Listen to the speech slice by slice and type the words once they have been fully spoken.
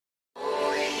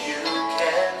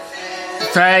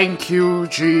Thank you,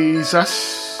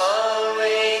 Jesus.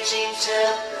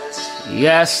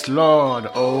 Yes, Lord,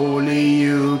 only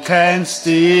you can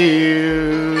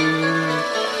steal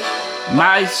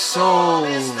my soul.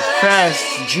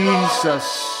 First,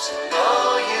 Jesus.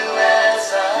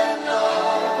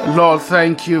 Lord,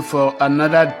 thank you for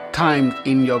another time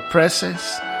in your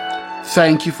presence.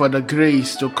 Thank you for the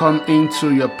grace to come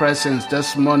into your presence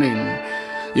this morning.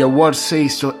 Your word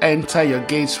says to enter your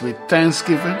gates with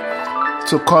thanksgiving,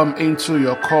 to come into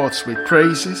your courts with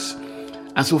praises.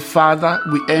 And so, Father,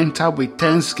 we enter with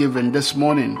thanksgiving this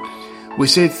morning. We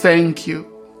say thank you.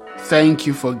 Thank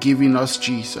you for giving us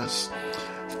Jesus.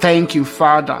 Thank you,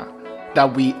 Father,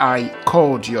 that we are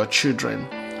called your children.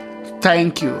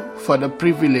 Thank you for the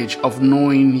privilege of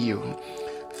knowing you.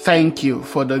 Thank you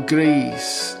for the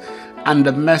grace and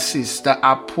the mercies that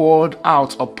are poured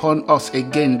out upon us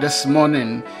again this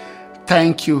morning.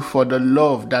 Thank you for the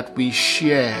love that we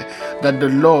share, that the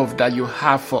love that you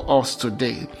have for us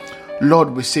today.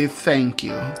 Lord, we say thank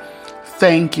you.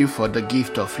 Thank you for the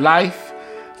gift of life.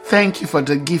 Thank you for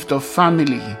the gift of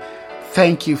family.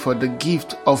 Thank you for the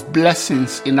gift of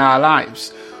blessings in our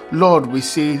lives. Lord, we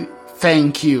say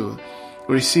thank you.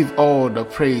 Receive all the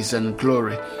praise and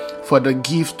glory. For the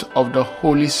gift of the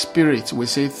Holy Spirit, we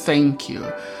say thank you.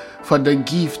 For the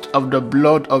gift of the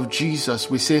blood of Jesus,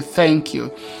 we say thank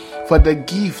you. For the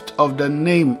gift of the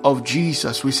name of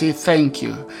Jesus, we say thank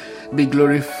you. Be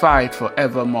glorified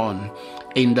forevermore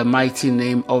in the mighty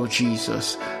name of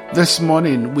Jesus. This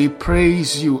morning, we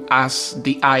praise you as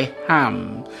the I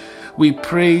Am. We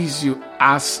praise you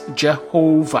as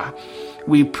Jehovah.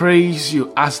 We praise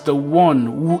you as the one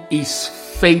who is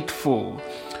faithful,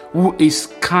 who is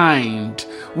kind,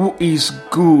 who is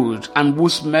good, and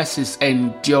whose mercies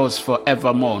endures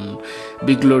forevermore.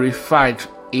 Be glorified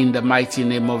in the mighty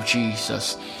name of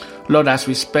Jesus. Lord, as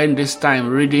we spend this time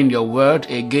reading your word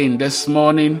again this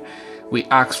morning, we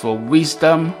ask for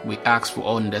wisdom, we ask for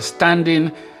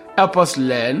understanding. Help us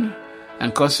learn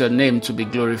and cause your name to be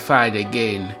glorified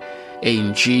again.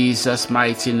 In Jesus'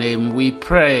 mighty name we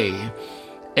pray.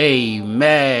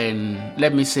 Amen.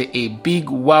 Let me say a big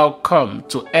welcome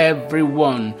to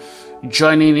everyone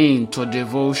joining in to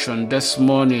devotion this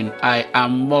morning. I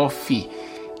am Murphy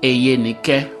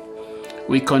Eyenike.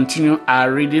 We continue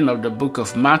our reading of the book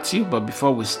of Matthew, but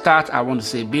before we start, I want to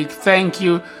say a big thank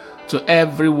you to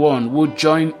everyone who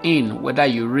joined in, whether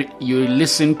you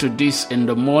listen to this in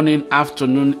the morning,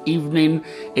 afternoon, evening,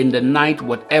 in the night,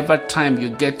 whatever time you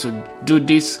get to do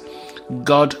this.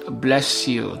 God bless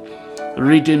you.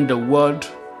 Reading the word,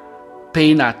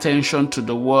 paying attention to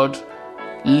the word,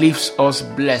 leaves us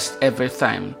blessed every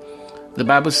time. The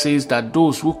Bible says that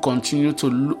those who continue to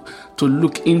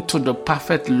look into the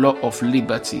perfect law of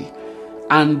liberty,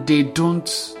 and they don't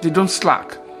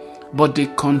slack, but they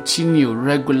continue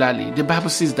regularly. The Bible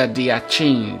says that they are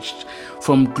changed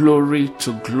from glory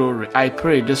to glory. I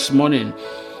pray this morning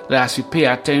that as you pay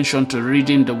attention to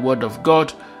reading the word of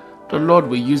God, the Lord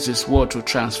will use his word to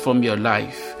transform your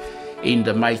life in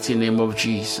the mighty name of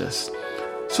Jesus.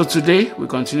 So today we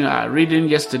continue our reading.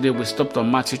 Yesterday we stopped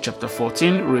on Matthew chapter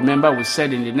 14. Remember, we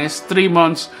said in the next 3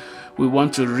 months we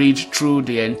want to read through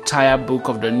the entire book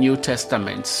of the New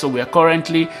Testament. So we are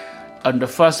currently on the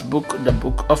first book, the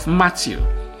book of Matthew.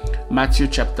 Matthew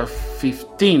chapter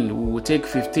 15. We will take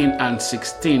 15 and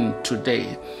 16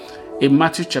 today. In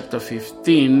Matthew chapter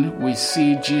 15, we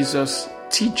see Jesus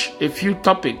teach a few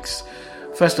topics.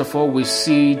 First of all, we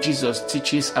see Jesus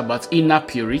teaches about inner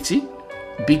purity.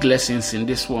 Big lessons in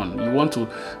this one. You want to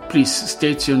please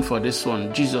stay tuned for this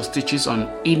one. Jesus teaches on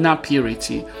inner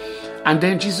purity. And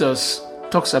then Jesus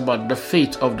talks about the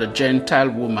faith of the Gentile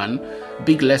woman.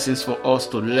 Big lessons for us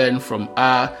to learn from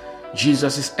her.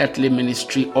 Jesus' earthly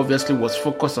ministry obviously was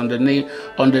focused on the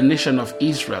nation of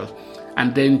Israel.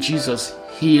 And then Jesus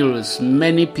heals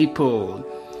many people.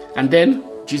 And then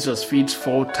Jesus feeds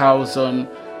 4,000.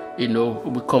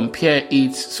 We compare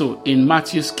it. So in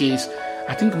Matthew's case,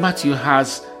 I think Matthew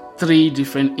has 3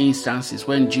 different instances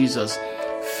when Jesus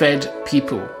fed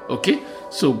people. Okay,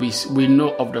 so we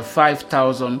know of the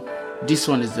 5,000. This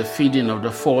one is the feeding of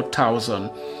the 4,000,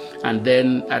 and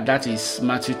then that is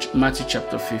Matthew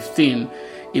chapter 15.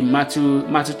 In Matthew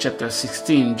chapter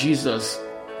 16, Jesus.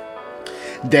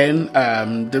 Then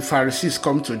the Pharisees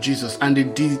come to Jesus and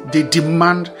they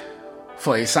demand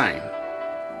for a sign.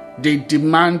 They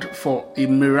demand for a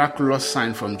miraculous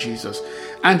sign from Jesus.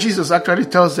 And Jesus actually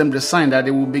tells them the sign that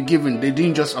they will be given. They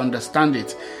didn't just understand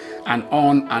it. And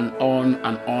on and on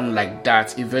and on like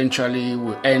that. Eventually,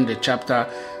 we'll end the chapter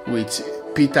with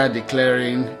Peter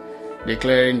declaring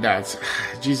that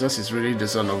Jesus is really the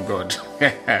Son of God.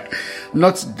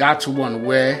 Not that one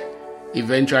where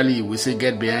eventually he will say,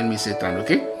 "Get behind me, Satan,"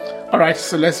 okay? All right,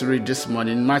 so let's read this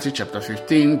morning. Matthew chapter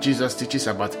 15, Jesus teaches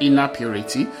about inner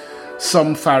purity.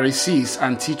 Some Pharisees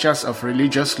and teachers of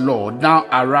religious law now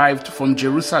arrived from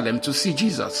Jerusalem to see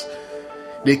Jesus.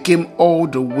 They came all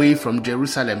the way from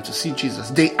Jerusalem to see Jesus.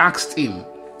 They asked him,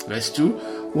 verse 2,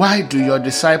 "Why do your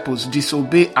disciples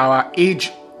disobey our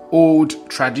age-old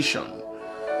tradition?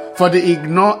 For they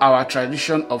ignore our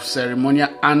tradition of ceremonial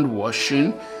hand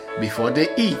washing before they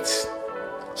eat."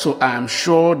 So I am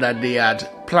sure that they had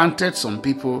planted some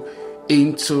people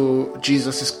into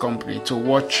Jesus' company to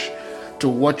watch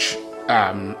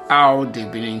how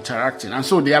they've been interacting. And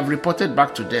so they have reported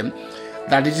back to them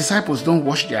that the disciples don't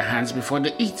wash their hands before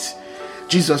they eat.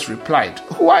 Jesus replied,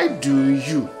 "Why do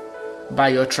you, by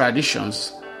your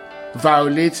traditions,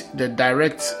 violate the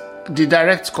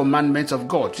direct commandments of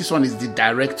God?" This one is the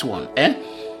direct one.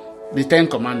 The 10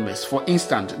 commandments. For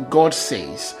instance, God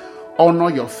says, "Honor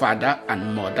your father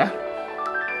and mother,"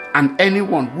 and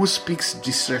anyone who speaks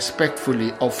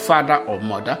disrespectfully of father or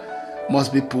mother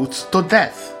must be put to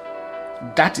death.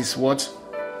 That is what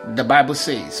the Bible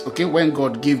says, okay? When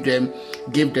God gave them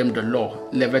the law,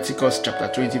 Leviticus chapter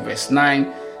 20 verse 9,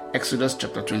 Exodus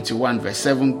chapter 21 verse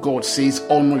 7, God says,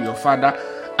 "Honor your father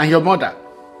and your mother."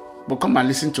 But come and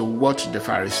listen to what the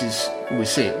Pharisees will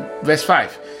say. Verse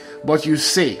 5, "But you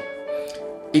say,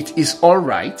 it is all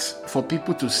right for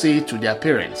people to say to their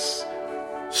parents,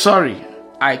 'Sorry,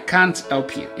 I can't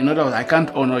help you.' In other words, I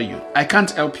can't honor you. I can't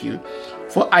help you,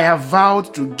 for I have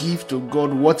vowed to give to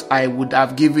God what I would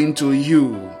have given to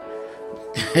you."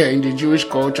 In the Jewish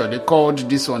culture, they called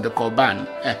this one the Korban.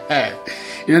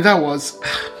 In other words,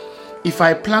 if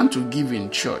I plan to give in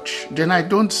church, then I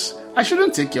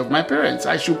shouldn't take care of my parents.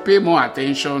 I should pay more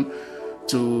attention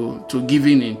to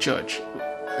giving in church.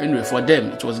 Anyway, for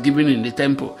them, it was giving in the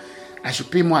temple. I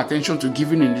should pay more attention to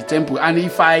giving in the temple. And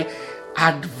if I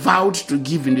had vowed to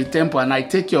give in the temple and I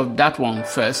take care of that one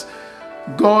first,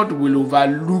 God will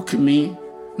overlook me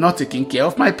not taking care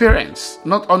of my parents,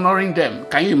 not honoring them.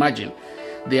 Can you imagine?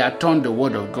 They had turned the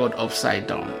word of God upside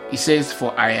down. He says,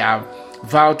 "For I have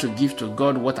vowed to give to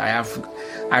God what I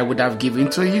would have given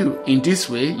to you." In this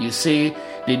way, you say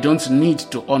they don't need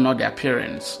to honor their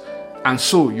parents. And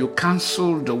so you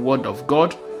cancel the word of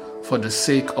God for the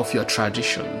sake of your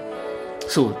tradition.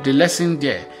 So the lesson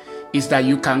there is that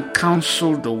you can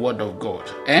cancel the word of God.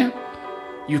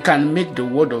 You can make the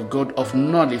word of God of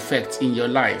null effect in your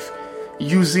life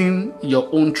using your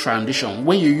own tradition.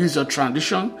 When you use your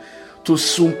tradition to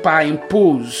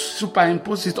superimpose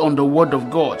it on the word of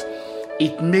God,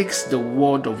 it makes the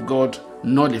word of God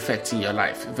null effect in your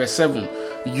life. Verse 7,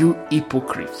 "You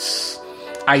hypocrites."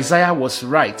 Isaiah was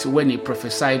right when he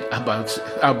prophesied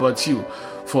about you,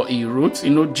 for he wrote,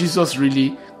 Jesus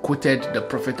really quoted the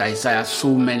prophet Isaiah so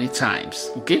many times,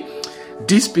 okay?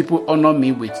 "These people honor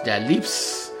me with their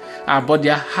lips, but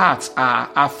their hearts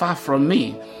are far from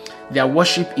me. Their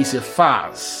worship is a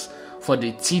farce, for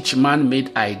they teach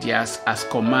man-made ideas as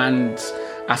commands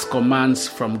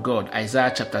from God."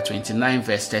 Isaiah chapter 29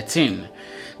 verse 13.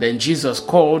 Then Jesus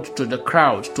called to the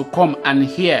crowd to come and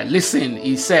hear. "Listen,"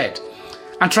 he said,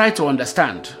 "and try to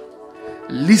understand."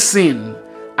 Listen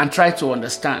and try to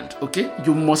understand, okay?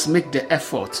 You must make the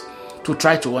effort to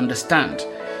try to understand.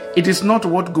 It is not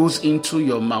what goes into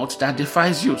your mouth that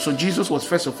defiles you. So Jesus was,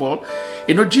 first of all,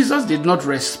 Jesus did not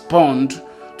respond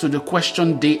to the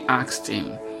question they asked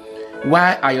him.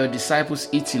 "Why are your disciples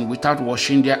eating without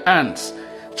washing their hands?"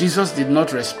 Jesus did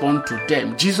not respond to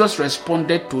them. Jesus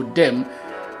responded to them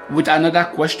with another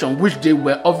question, which they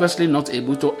were obviously not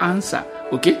able to answer,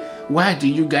 okay? Why do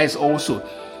you guys also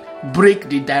break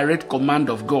the direct command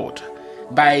of God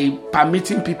by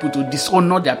permitting people to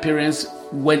dishonor their parents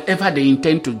whenever they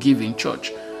intend to give in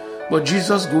church? But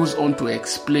Jesus goes on to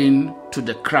explain to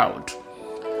the crowd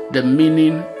the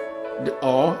meaning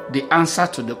or the answer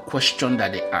to the question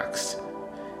that they asked.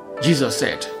 Jesus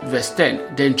said, verse 10,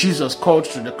 "Then Jesus called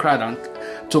to the crowd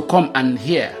to come and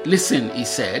hear. Listen," he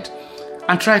said,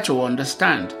 "and try to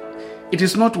understand. It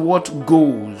is not what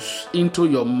goes into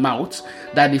your mouth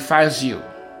that defiles you."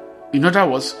 In other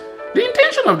words, the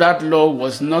intention of that law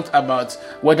was not about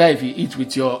whether if you eat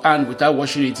with your hand without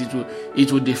washing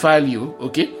it will defile you,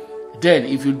 okay? Then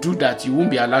if you do that, you won't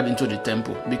be allowed into the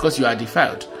temple because you are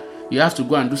defiled. You have to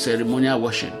go and do ceremonial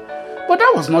washing. But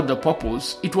that was not the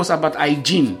purpose. It was about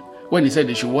hygiene when he said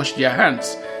they should wash their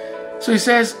hands. So he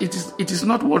says it is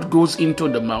not what goes into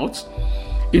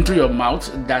your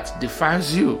mouth that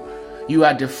defiles you. You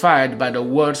are defiled by the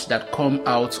words that come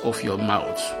out of your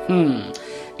mouth.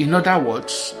 In other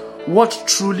words, what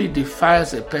truly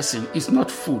defiles a person is not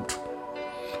food.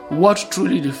 What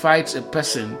truly defiles a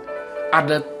person are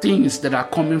the things that are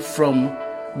coming from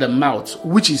the mouth,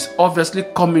 which is obviously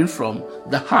coming from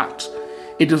the heart.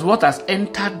 It is what has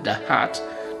entered the heart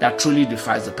that truly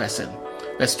defiles the person.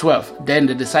 Verse 12, then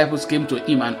the disciples came to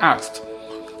him and asked,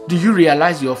 do you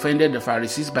realize you offended the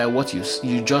Pharisees by what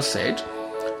you just said?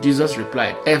 Jesus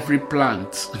replied, every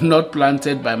plant not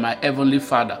planted by my heavenly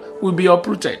Father will be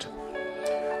uprooted.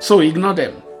 So ignore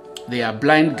them. They are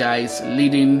blind guides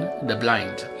leading the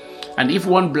blind. And if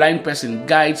one blind person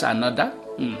guides another,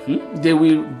 they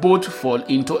will both fall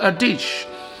into a ditch.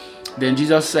 Then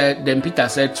Peter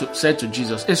said to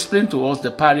Jesus, explain to us the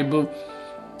parable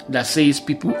that says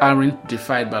people aren't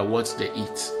defied by what they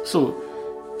eat. So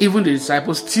even the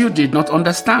disciples still did not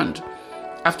understand.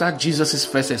 After Jesus'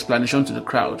 first explanation to the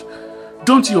crowd,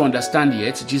 don't you understand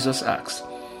yet? Jesus asked.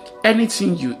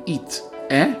 Anything you eat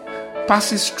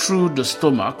passes through the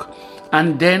stomach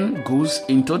and then goes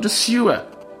into the sewer.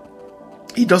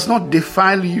 It does not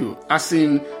defile you, as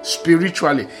in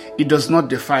spiritually, it does not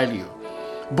defile you.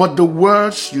 But the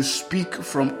words you speak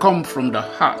come from the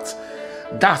heart.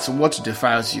 That's what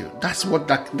defiles you. That's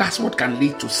what can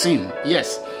lead to sin.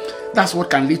 Yes, that's what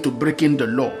can lead to breaking the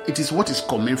law. It is what is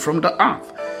coming from the heart.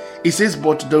 It says,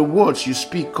 but the words you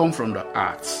speak come from the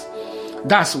heart.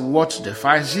 That's what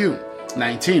defiles you.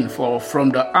 19, for from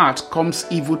the heart comes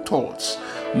evil thoughts,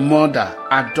 murder,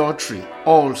 adultery,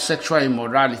 all sexual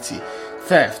immorality,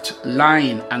 theft,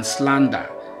 lying, and slander.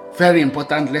 Very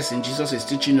important lesson Jesus is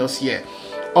teaching us here.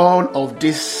 All of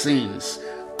these sins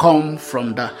come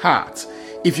from the heart.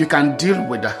 If you can deal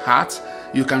with the heart,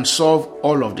 you can solve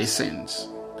all of these sins.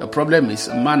 The problem is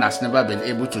man has never been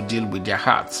able to deal with their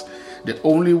hearts. The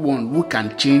only one who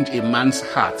can change a man's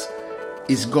heart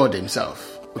is God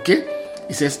himself. Okay?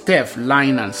 It says theft,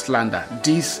 lying, and slander.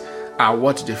 These are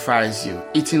what defiles you.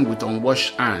 Eating with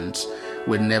unwashed hands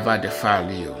will never defile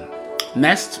you.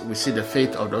 Next, we see the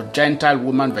fate of the Gentile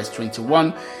woman, verse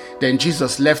 21. Then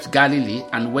Jesus left Galilee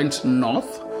and went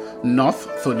north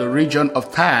through the region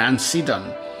of Tyre and Sidon.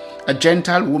 A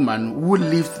Gentile woman who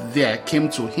lived there came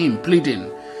to him,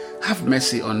 pleading, have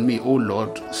mercy on me, O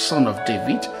Lord, son of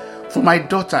David, for my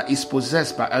daughter is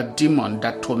possessed by a demon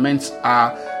that torments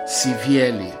her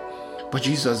severely. But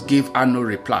Jesus gave her no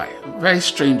reply. Very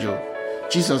strange.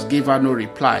 Jesus gave her no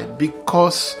reply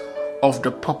because of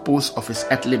the purpose of his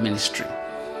earthly ministry.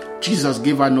 Jesus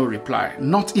gave her no reply,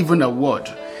 not even a word.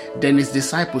 Then his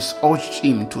disciples urged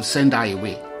him to send her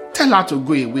away. Tell her to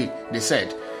go away, they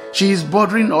said. She is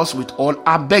bothering us with all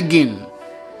her begging.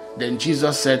 Then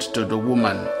Jesus said to the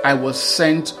woman, I was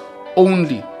sent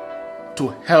only to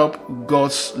help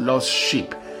God's lost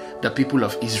sheep, the people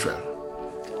of Israel.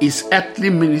 His earthly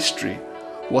ministry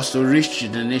was to reach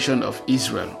the nation of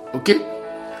Israel. Okay?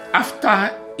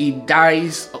 After he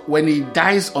dies, when he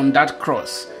dies on that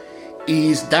cross, he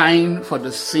is dying for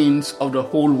the sins of the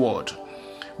whole world.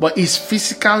 But his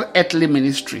physical earthly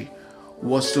ministry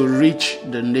was to reach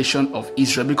the nation of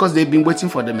Israel because they've been waiting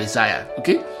for the Messiah.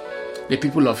 Okay? The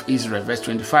people of Israel, verse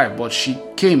 25. But she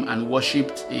came and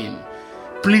worshipped him,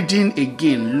 pleading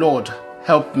again, Lord,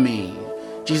 help me.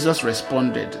 Jesus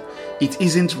responded, it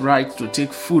isn't right to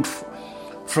take food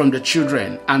from the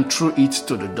children and throw it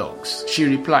to the dogs. She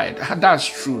replied, that's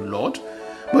true, Lord.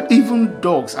 But even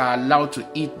dogs are allowed to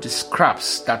eat the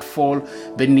scraps that fall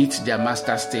beneath their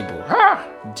master's table.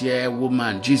 Dear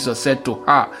woman, Jesus said to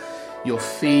her, your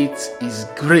faith is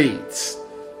great.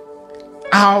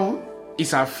 How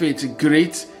is her faith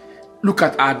great? Look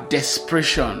at her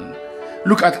desperation.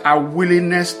 Look at her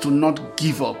willingness to not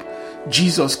give up.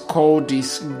 Jesus called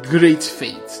this great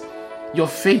faith. Your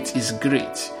faith is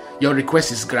great. Your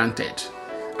request is granted.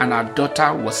 And our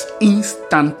daughter was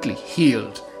instantly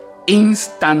healed.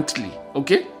 Instantly.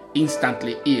 Okay?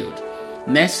 Instantly healed.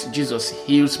 Next, Jesus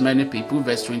heals many people.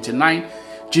 Verse 29.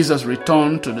 Jesus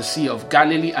returned to the Sea of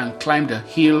Galilee and climbed a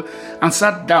hill and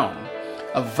sat down.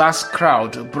 A vast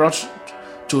crowd brought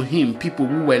to him people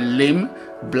who were lame,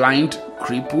 blind,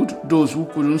 crippled, those who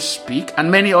couldn't speak, and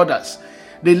many others.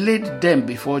 They laid them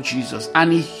before Jesus,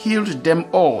 and he healed them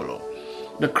all.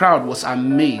 The crowd was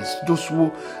amazed. Those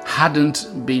who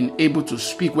hadn't been able to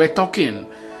speak were talking.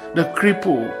 The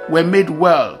crippled were made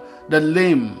well. The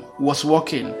lame was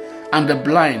walking, and the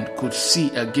blind could see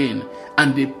again.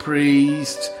 And they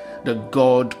praised the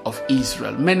God of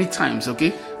Israel. Many times,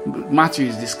 okay? Matthew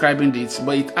is describing this,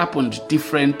 but it happened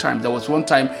different times. There was one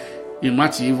time in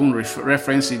Matthew even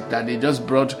referenced it that they just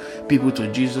brought people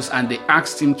to Jesus and they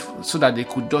asked him so that they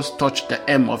could just touch the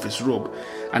hem of his robe,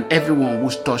 and everyone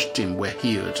who touched him were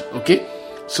healed. Okay,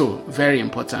 so very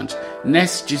important.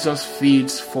 Next, Jesus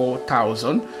feeds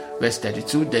 4,000. Verse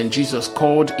 32. Then Jesus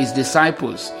called his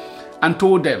disciples and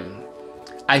told them,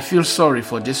 I feel sorry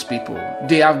for these people.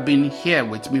 They have been here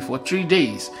with me for 3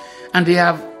 days, and they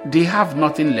have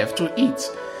nothing left to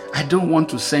eat. I don't want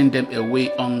to send them away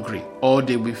hungry, or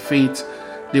they will faint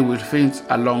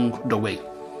along the way.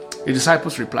 The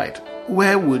disciples replied,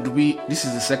 where would we? This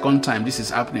is the second time this is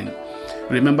happening.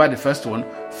 Remember the first one,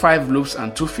 5 loaves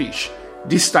and 2 fish.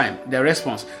 This time, the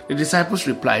response, the disciples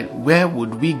replied, where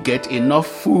would we get enough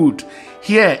food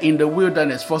here in the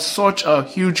wilderness for such a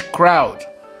huge crowd?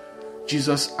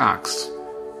 Jesus asked,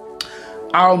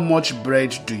 how much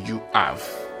bread do you have?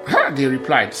 They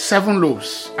replied, 7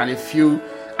 loaves and a few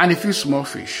small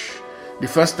fish. The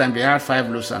first time they had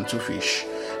 5 loaves and 2 fish.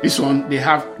 This one, they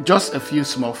have just a few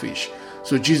small fish.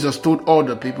 So Jesus told all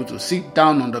the people to sit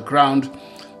down on the ground.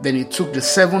 Then he took the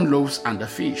 7 loaves and the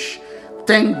fish,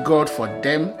 thanked God for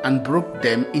them, and broke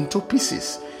them into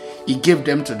pieces. He gave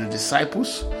them to the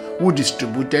disciples, who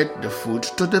distributed the food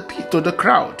to the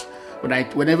crowd.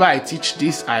 Whenever I teach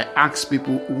this, I ask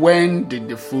people, when did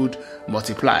the food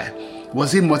multiply?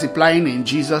 Was it multiplying in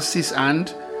Jesus'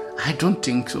 hand? I don't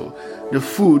think so. The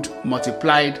food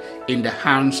multiplied in the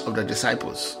hands of the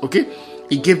disciples. Okay?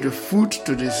 He gave the food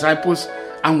to the disciples,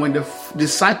 and when the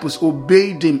disciples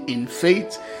obeyed him in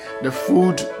faith, the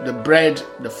food, the bread,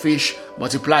 the fish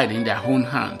multiplied in their own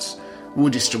hands, who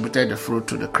distributed the fruit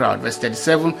to the crowd. Verse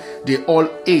 37, they all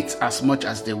ate as much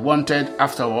as they wanted.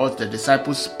 Afterwards, the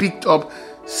disciples picked up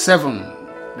 7.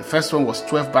 The first one was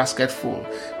 12 baskets full.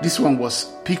 This one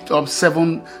was picked up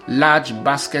 7 large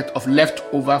baskets of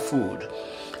leftover food.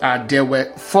 There were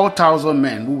 4,000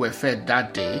 men who were fed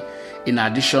that day, in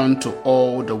addition to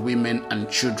all the women and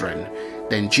children.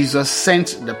 Then Jesus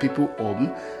sent the people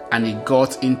home, and he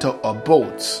got into a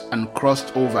boat and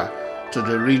crossed over to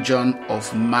the region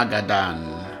of Magadan.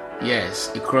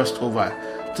 Yes, he crossed over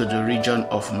to the region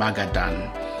of Magadan.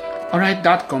 All right,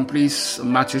 that completes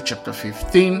Matthew chapter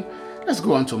 15. Let's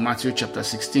go on to Matthew chapter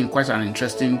 16. Quite an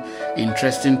interesting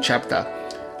chapter.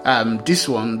 This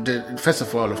one, first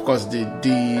of all, of course, the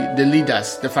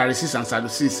leaders, the Pharisees and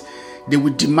Sadducees, they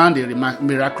would demand a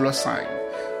miraculous sign.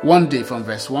 One day from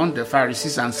verse 1, the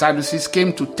Pharisees and Sadducees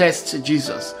came to test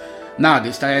Jesus. Now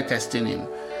they started testing him,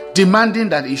 demanding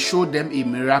that he showed them a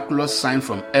miraculous sign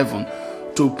from heaven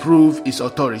to prove his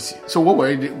authority. So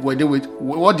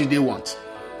what did they want?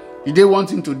 Did they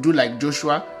want him to do like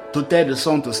Joshua, to tell the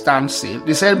sun to stand still?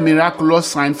 They said miraculous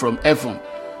sign from heaven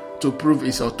to prove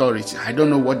his authority. I don't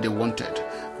know what they wanted.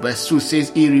 Verse 2 says,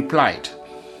 he replied,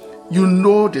 you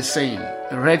know the saying,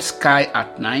 red sky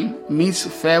at night means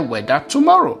fair weather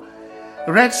tomorrow.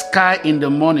 Red sky in the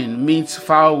morning means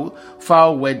foul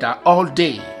weather all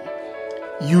day.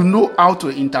 You know how to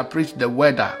interpret the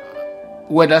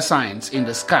weather signs in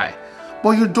the sky,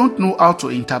 but you don't know how to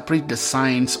interpret the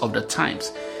signs of the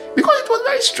times. Because it was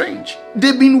very strange.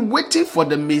 They've been waiting for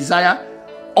the Messiah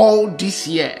all these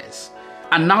years,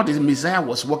 and now the Messiah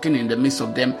was walking in the midst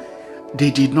of them.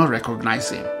 They did not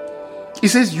recognize him. He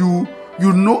says, you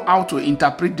know how to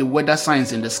interpret the weather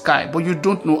signs in the sky, but you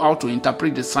don't know how to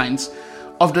interpret the signs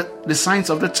of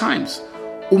the times.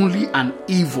 Only an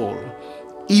evil,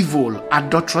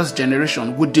 adulterous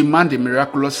generation would demand a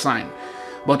miraculous sign.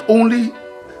 But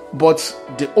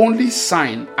the only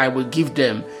sign I will give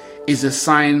them is the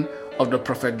sign of the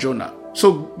prophet Jonah.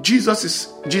 So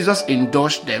Jesus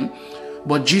endorsed them,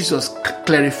 but Jesus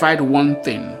clarified one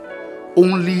thing.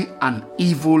 Only an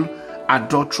evil,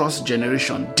 adulterous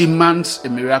generation demands a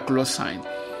miraculous sign.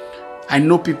 I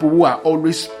know people who are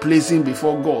always placing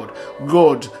before God,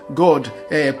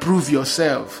 prove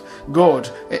yourself. God,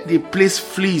 they place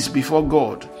fleas before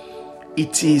God.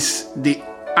 It is the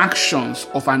actions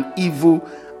of an evil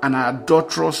and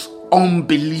adulterous,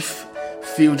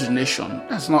 unbelief-filled nation.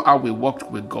 That's not how we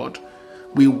walk with God.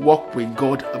 We walk with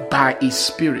God by His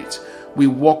Spirit. We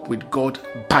walk with God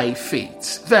by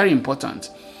faith. Very important.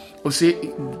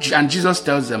 And Jesus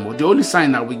tells them, the only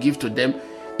sign that we give to them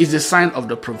is the sign of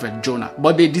the prophet Jonah.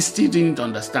 But they still didn't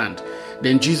understand.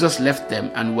 Then Jesus left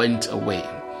them and went away.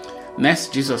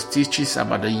 Next, Jesus teaches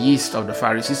about the yeast of the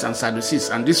Pharisees and Sadducees.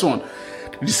 And this one,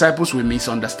 the disciples will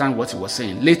misunderstand what he was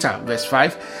saying. Later, verse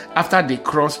 5, after they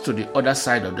crossed to the other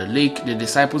side of the lake, the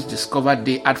disciples discovered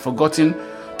they had forgotten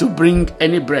to bring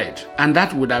any bread. And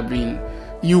that would have been,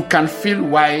 you can feel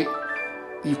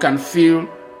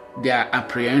their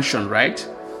apprehension, right?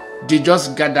 They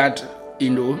just gathered,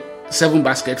 7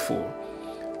 baskets full.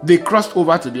 They crossed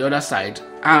over to the other side,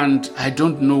 and I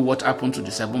don't know what happened to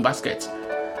the 7 baskets.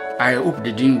 I hope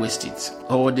they didn't waste it,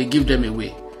 or they give them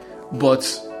away. But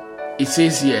it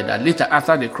says here that later,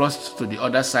 after they crossed to the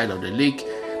other side of the lake,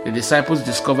 the disciples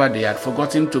discovered they had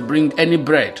forgotten to bring any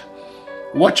bread.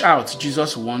 Watch out,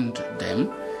 Jesus warned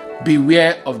them.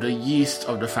 beware of the yeast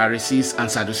of the Pharisees and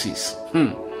Sadducees.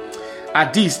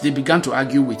 At this, they began to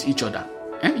argue with each other.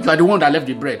 You are the one that left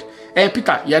the bread.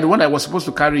 Peter, you are the one that was supposed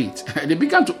to carry it. They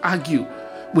began to argue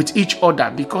with each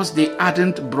other because they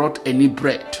hadn't brought any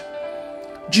bread.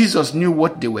 Jesus knew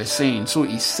what they were saying, so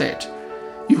he said,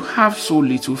 you have so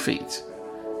little faith.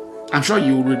 I'm sure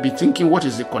you will be thinking, what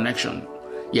is the connection?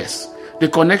 Yes, the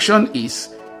connection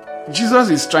is Jesus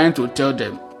is trying to tell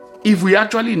them, if we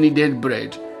actually needed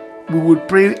bread, we would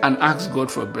pray and ask God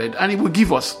for bread and he will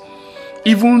give us.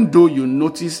 Even though you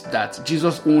notice that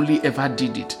Jesus only ever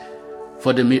did it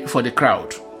for the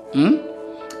crowd.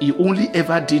 He only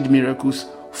ever did miracles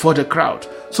for the crowd.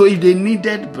 So if they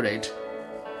needed bread,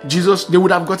 they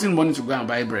would have gotten money to go and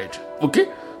buy bread. Okay?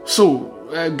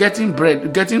 So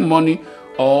getting money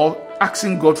or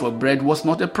asking God for bread was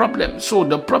not a problem. So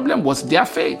the problem was their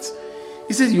faith.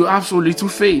 He says, you have so little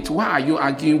faith. Why are you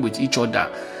arguing with each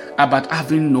other about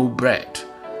having no bread?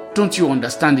 Don't you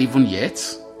understand even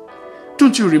yet?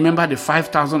 Don't you remember the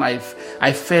 5,000 I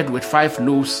fed with 5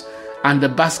 loaves and the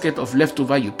basket of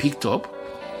leftover you picked up?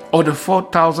 Or the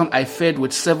 4,000 I fed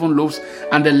with 7 loaves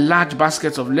and the large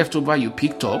baskets of leftover you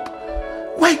picked up?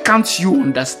 Why can't you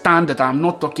understand that I'm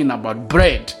not talking about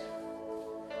bread?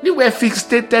 They were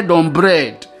fixated on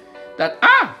bread. That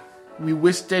we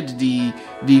wasted the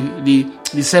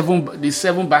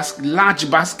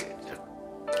large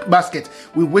basket.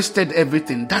 We wasted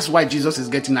everything. That's why Jesus is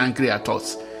getting angry at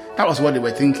us. That was what they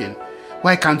were thinking.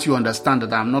 Why can't you understand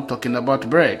that I'm not talking about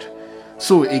bread?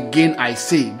 So again I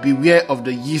say, beware of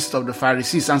the yeast of the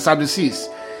Pharisees and Sadducees.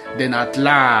 Then at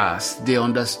last they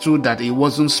understood that he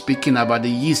wasn't speaking about the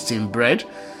yeast in bread,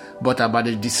 but about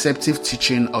the deceptive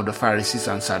teaching of the Pharisees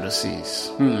and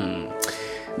Sadducees.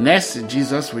 Next,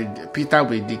 Peter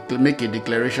will make a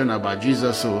declaration about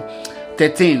Jesus. So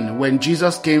 13, when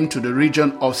Jesus came to the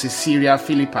region of Caesarea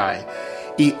Philippi,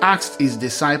 he asked his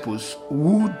disciples,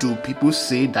 who do people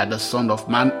say that the Son of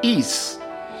Man is?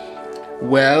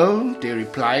 Well, they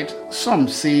replied, some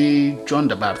say John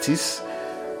the Baptist,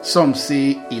 some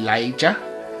say Elijah,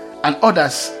 and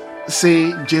others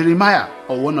say Jeremiah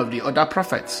or one of the other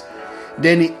prophets.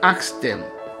 Then he asked them,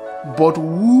 but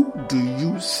who do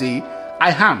you say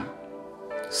I am?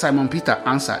 Simon Peter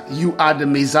answered, you are the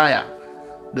Messiah,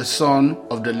 the Son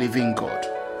of the living God.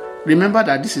 Remember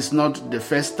that this is not the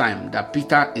first time that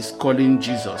Peter is calling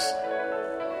Jesus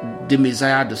the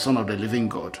Messiah, the Son of the living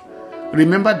God.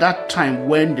 Remember that time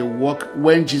when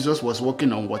Jesus was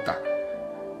walking on water,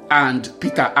 and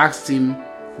Peter asked him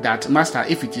that, Master,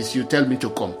 if it is you, tell me to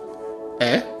come.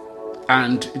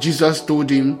 And Jesus told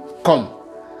him, come.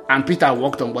 And Peter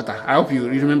walked on water. I hope you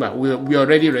remember. We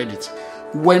already read it.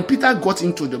 When Peter got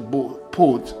into the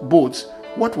boat,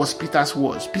 what was Peter's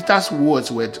words? Peter's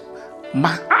words were,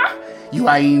 you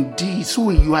are indeed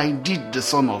the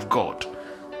Son of God.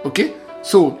 Okay?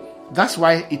 So that's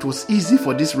why it was easy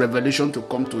for this revelation to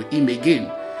come to him again.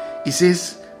 He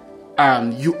says,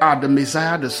 you are the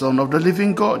Messiah, the Son of the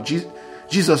living God.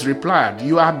 Jesus replied,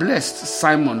 you are blessed,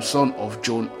 Simon, son of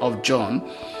John,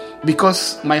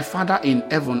 because my Father in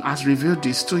heaven has revealed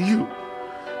this to you.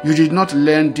 You did not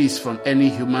learn this from any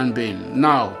human being.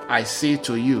 Now I say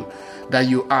to you that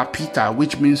you are Peter,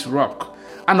 which means rock.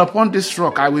 And upon this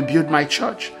rock I will build my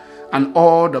church, and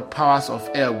all the powers of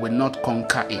hell will not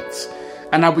conquer it.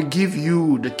 And I will give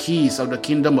you the keys of the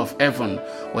kingdom of heaven.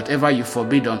 Whatever you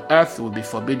forbid on earth will be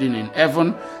forbidden in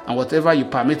heaven, and whatever you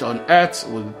permit on earth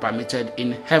will be permitted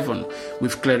in heaven.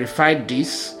 We've clarified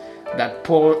this, that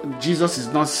Jesus is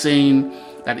not saying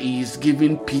that he is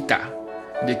giving Peter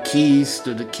the keys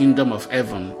to the kingdom of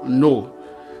heaven. No.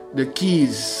 The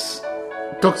keys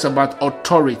talks about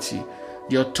authority.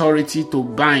 The authority to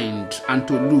bind and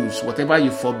to loose whatever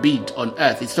you forbid on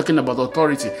earth. It's talking about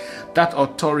authority. That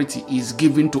authority is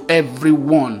given to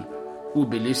everyone who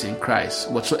believes in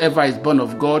Christ. Whatsoever is born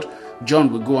of God,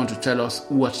 John will go on to tell us,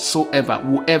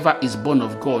 whoever is born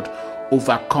of God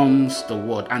overcomes the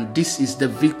world. And this is the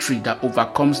victory that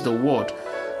overcomes the world,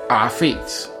 our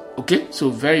faith. Okay, so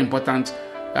very important.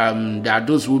 There are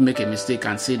those who make a mistake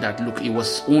and say that, look, it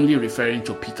was only referring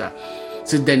to Peter.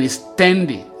 So then he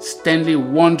sternly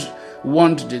warned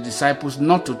the disciples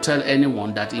not to tell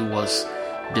anyone that he was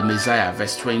the Messiah.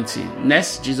 Verse 20.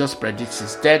 Next, Jesus predicts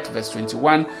his death. Verse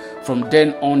 21. From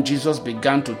then on, Jesus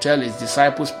began to tell his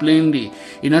disciples plainly.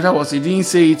 In other words, he didn't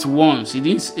say it once.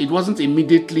 It wasn't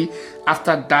immediately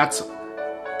after that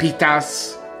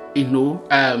Peter's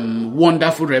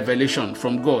wonderful revelation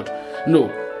from God. No,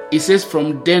 it says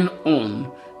from then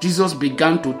on, Jesus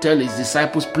began to tell his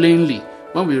disciples plainly.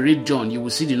 When we read John, you will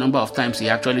see the number of times he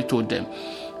actually told them.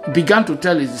 began to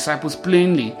tell his disciples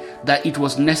plainly that it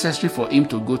was necessary for him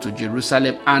to go to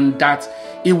Jerusalem and that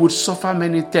he would suffer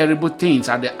many terrible things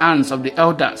at the hands of the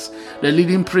elders, the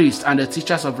leading priests, and the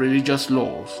teachers of religious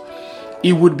laws.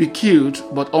 He would be killed,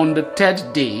 but on the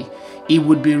third day, he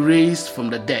would be raised from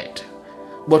the dead.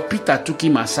 But Peter took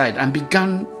him aside and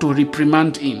began to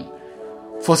reprimand him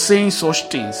for saying such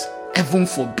things. Heaven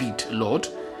forbid, Lord.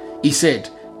 He said,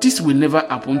 this will never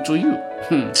happen to you.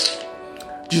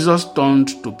 Jesus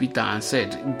turned to Peter and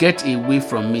said, get away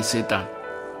from me, Satan.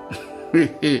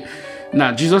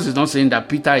 Now, Jesus is not saying that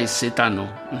Peter is Satan. No.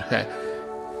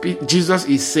 Jesus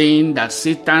is saying that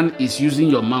Satan is using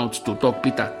your mouth to talk,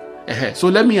 Peter. So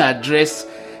let me address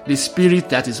the spirit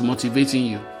that is motivating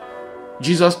you.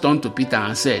 Jesus turned to Peter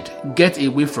and said, get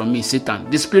away from me, Satan.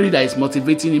 The spirit that is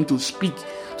motivating him to speak,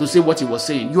 to say what he was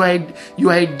saying. You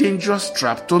are a dangerous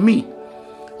trap to me.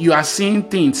 You are seeing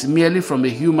things merely from a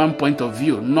human point of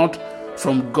view, not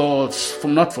from God's.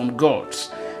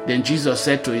 Then Jesus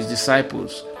said to his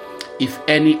disciples, if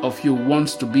any of you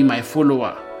wants to be my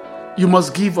follower, you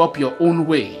must give up your own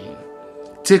way,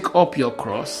 take up your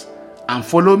cross, and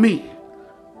follow me.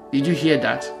 Did you hear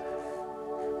that?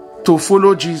 To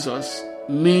follow Jesus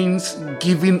means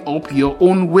giving up your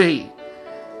own way.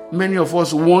 Many of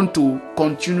us want to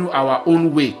continue our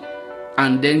own way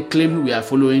and then claim we are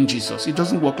following Jesus. It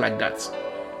doesn't work like that.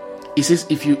 It says,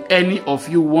 if any of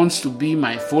you wants to be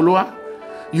my follower,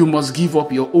 you must give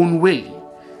up your own way,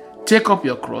 take up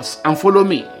your cross, and follow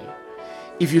me.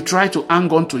 If you try to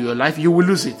hang on to your life, you will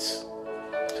lose it.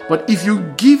 But if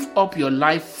you give up your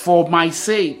life for my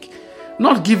sake,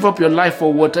 not give up your life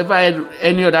for whatever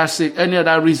any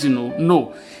other reason,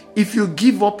 no. If you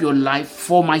give up your life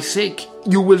for my sake,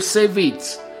 you will save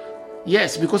it.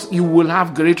 Yes, because you will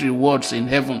have great rewards in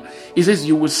heaven. It says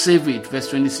you will save it. Verse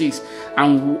 26.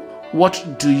 And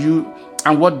what do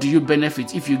you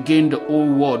benefit if you gain the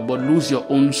whole world but lose your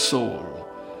own soul?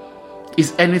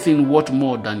 Is anything worth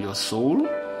more than your soul?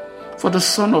 For the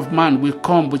Son of Man will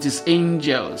come with his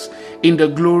angels in the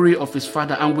glory of his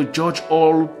Father and will judge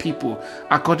all people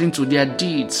according to their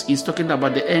deeds. He's talking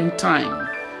about the end time.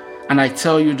 And I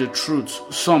tell you the truth,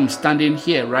 some standing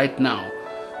here right now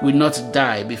will not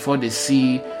die before they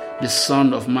see the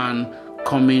Son of Man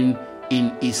coming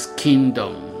in his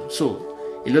kingdom. So,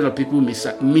 a lot of people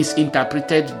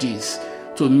misinterpreted this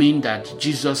to mean that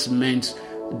Jesus meant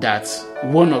that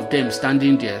one of them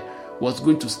standing there was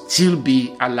going to still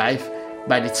be alive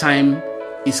by the time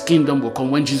his kingdom will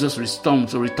come, when Jesus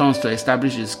returns to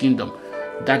establish his kingdom.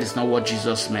 That is not what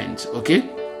Jesus meant, okay?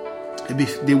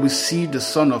 They will see the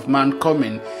Son of Man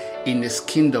coming in his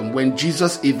kingdom when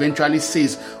Jesus eventually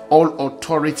says, all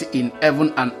authority in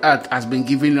heaven and earth has been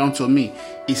given unto me.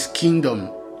 His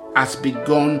kingdom has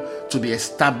begun to be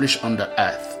established on the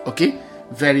earth, okay?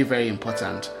 Very, very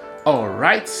important. All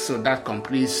right, so that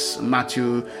completes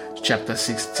Matthew chapter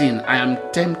 16. I am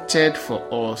tempted for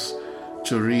us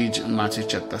to read Matthew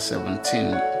chapter 17.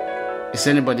 Is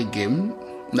anybody game?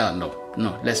 No.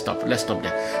 Let's stop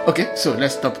there. Okay, so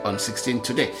let's stop on 16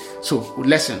 today. So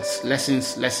lessons.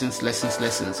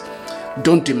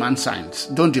 Don't demand signs.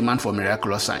 Don't demand for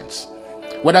miraculous signs.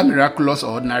 Whether miraculous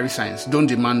or ordinary signs, don't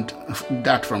demand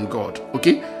that from God.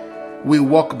 Okay? We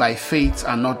walk by faith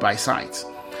and not by sight.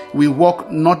 We walk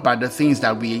not by the things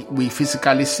that we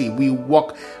physically see. We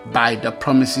walk by the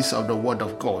promises of the word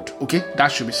of God. Okay? That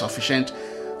should be sufficient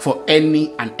for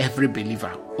any and every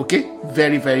believer. Okay?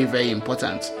 Very, very, very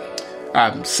important.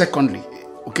 Secondly,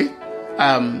 okay?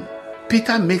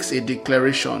 Peter makes a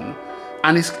declaration,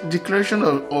 and his declaration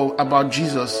about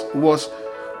Jesus was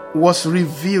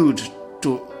revealed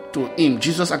to him.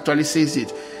 Jesus actually says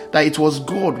it, that it was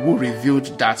God who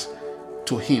revealed that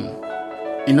to him.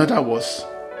 In other words,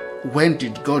 when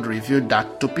did God reveal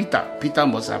that to Peter? Peter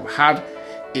must have had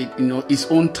his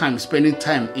own time, spending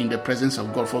time in the presence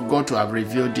of God, for God to have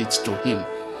revealed it to him,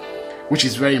 which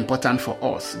is very important for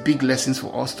us. Big lessons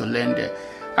for us to learn there.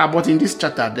 But in this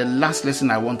chapter, the last lesson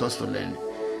I want us to learn,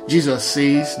 Jesus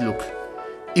says, look,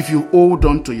 if you hold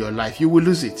on to your life, you will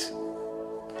lose it.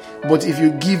 But if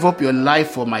you give up your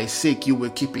life for my sake, you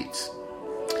will keep it.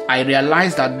 I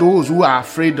realize that those who are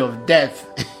afraid of death,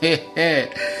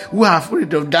 who are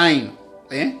afraid of dying,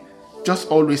 just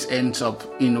always ends up,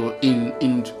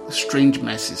 in strange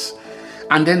messes.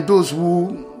 And then those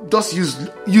who just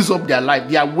use up their life,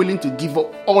 they are willing to give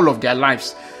up all of their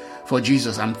lives for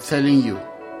Jesus. I'm telling you,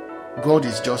 God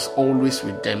is just always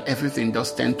with them. Everything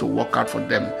does tend to work out for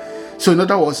them. So in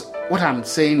other words, what I'm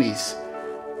saying is,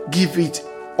 give it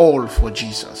all for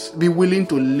Jesus. Be willing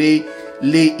to lay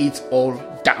it all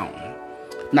down.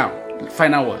 Now,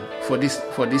 final one for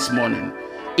this morning: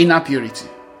 inner purity.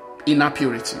 inner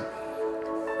purity.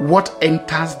 What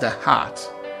enters the heart,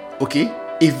 okay,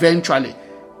 eventually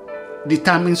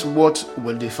determines what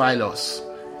will defile us.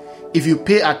 If you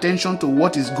pay attention to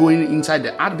what is going inside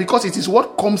the heart, because it is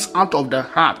what comes out of the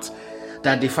heart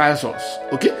that defiles us,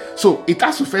 okay? So it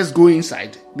has to first go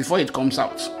inside before it comes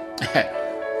out.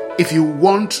 If you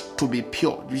want to be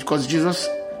pure, because Jesus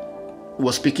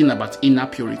was speaking about inner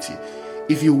purity.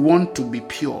 If you want to be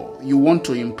pure, you want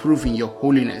to improve in your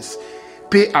holiness,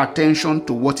 pay attention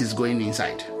to what is going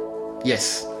inside.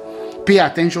 Yes. Pay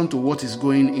attention to what is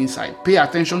going inside. Pay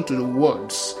attention to the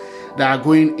words that are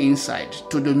going inside,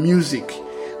 to the music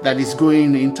that is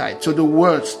going inside, to the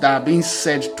words that are being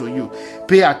said to you.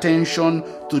 Pay attention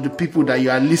to the people that you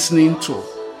are listening to.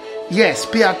 Yes,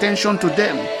 pay attention to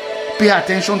them. Pay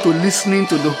attention to listening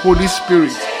to the Holy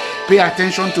Spirit. Pay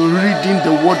attention to reading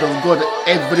the Word of God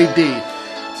every day.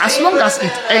 As long as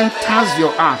it enters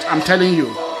your heart, I'm telling you,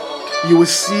 you will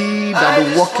see that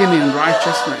the walking in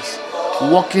righteousness,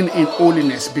 walking in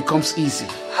holiness becomes easy.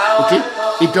 Okay?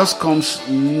 It just comes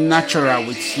natural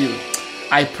with you.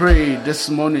 I pray this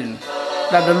morning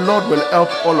that the Lord will help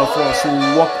all of us who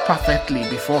walk perfectly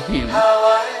before Him,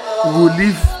 who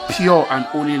live pure and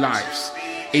holy lives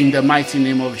in the mighty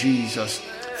name of Jesus.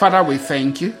 Father, we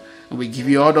thank you and we give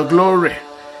you all the glory.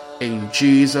 In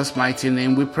Jesus' mighty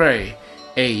name we pray.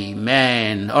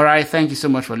 Amen. All right. Thank you so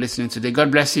much for listening today.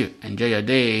 God bless you. Enjoy your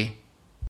day.